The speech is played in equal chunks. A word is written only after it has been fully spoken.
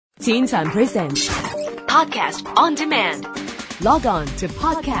Teen Time Presents Podcast on Demand. Log on to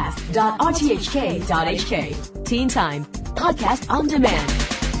podcast.rthk.hk. Teen Time Podcast on Demand.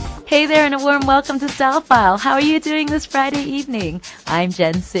 Hey there and a warm welcome to Style File. How are you doing this Friday evening? I'm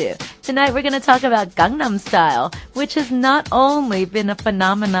Jen Su. Tonight we're going to talk about Gangnam Style, which has not only been a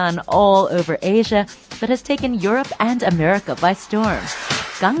phenomenon all over Asia, but has taken Europe and America by storm.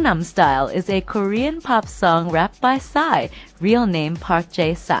 Gangnam Style is a Korean pop song rapped by Psy, real name Park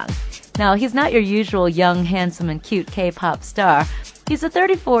Jae-sang. Now, he's not your usual young, handsome, and cute K-pop star. He's a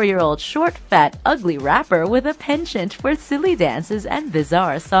 34-year-old short, fat, ugly rapper with a penchant for silly dances and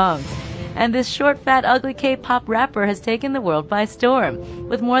bizarre songs. And this short, fat, ugly K-pop rapper has taken the world by storm,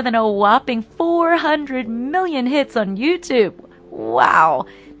 with more than a whopping 400 million hits on YouTube. Wow!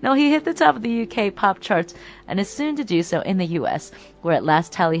 Now, he hit the top of the UK pop charts and is soon to do so in the US, where at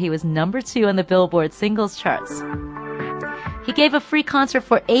last tally he was number 2 on the Billboard singles charts. He gave a free concert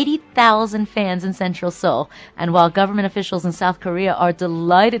for 80,000 fans in Central Seoul, and while government officials in South Korea are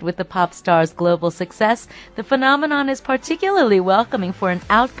delighted with the pop star's global success, the phenomenon is particularly welcoming for an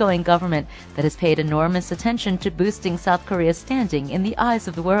outgoing government that has paid enormous attention to boosting South Korea's standing in the eyes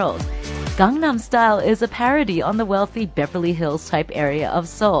of the world. Gangnam Style is a parody on the wealthy Beverly Hills type area of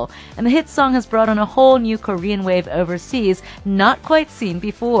Seoul, and the hit song has brought on a whole new Korean wave overseas, not quite seen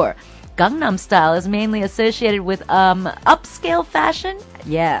before. Gangnam Style is mainly associated with upscale fashion,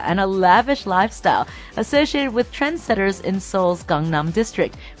 and a lavish lifestyle associated with trendsetters in Seoul's Gangnam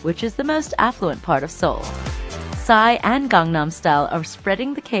district, which is the most affluent part of Seoul. Psy and Gangnam Style are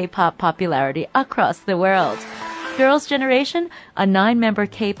spreading the K-pop popularity across the world. Girls' Generation, a 9-member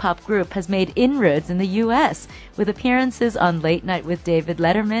K-pop group, has made inroads in the U.S., with appearances on Late Night with David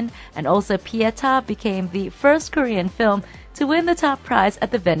Letterman, and also Pieta became the first Korean film to win the top prize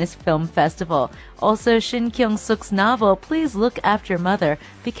at the Venice Film Festival. Also, Shin Kyung-suk's novel Please Look After Mother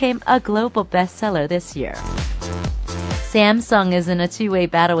became a global bestseller this year. Samsung is in a two-way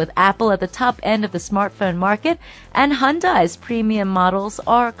battle with Apple at the top end of the smartphone market, and Hyundai's premium models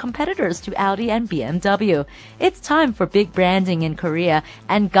are competitors to Audi and BMW. It's time for big branding in Korea,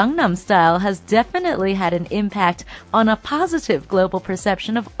 and Gangnam Style has definitely had an impact on a positive global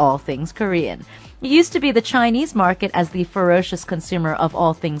perception of all things Korean. It used to be the Chinese market as the ferocious consumer of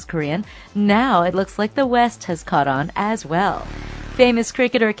all things Korean. Now it looks like the West has caught on as well. Famous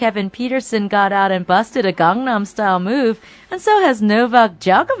cricketer Kevin Peterson got out and busted a Gangnam Style move, and so has Novak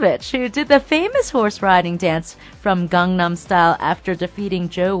Djokovic, who did the famous horse riding dance from Gangnam Style after defeating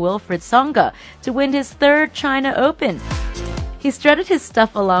Jo Wilfried Tsonga to win his 3rd China Open. He strutted his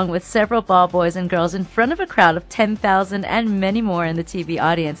stuff along with several ball boys and girls in front of a crowd of 10,000 and many more in the TV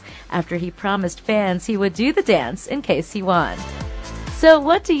audience after he promised fans he would do the dance in case he won. So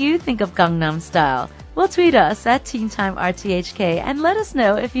what do you think of Gangnam Style? Well, tweet us at TeenTimeRTHK and let us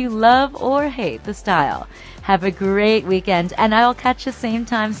know if you love or hate the style. Have a great weekend, and I'll catch you same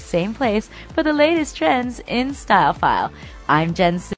time, same place for the latest trends in Style File. I'm Jen Su.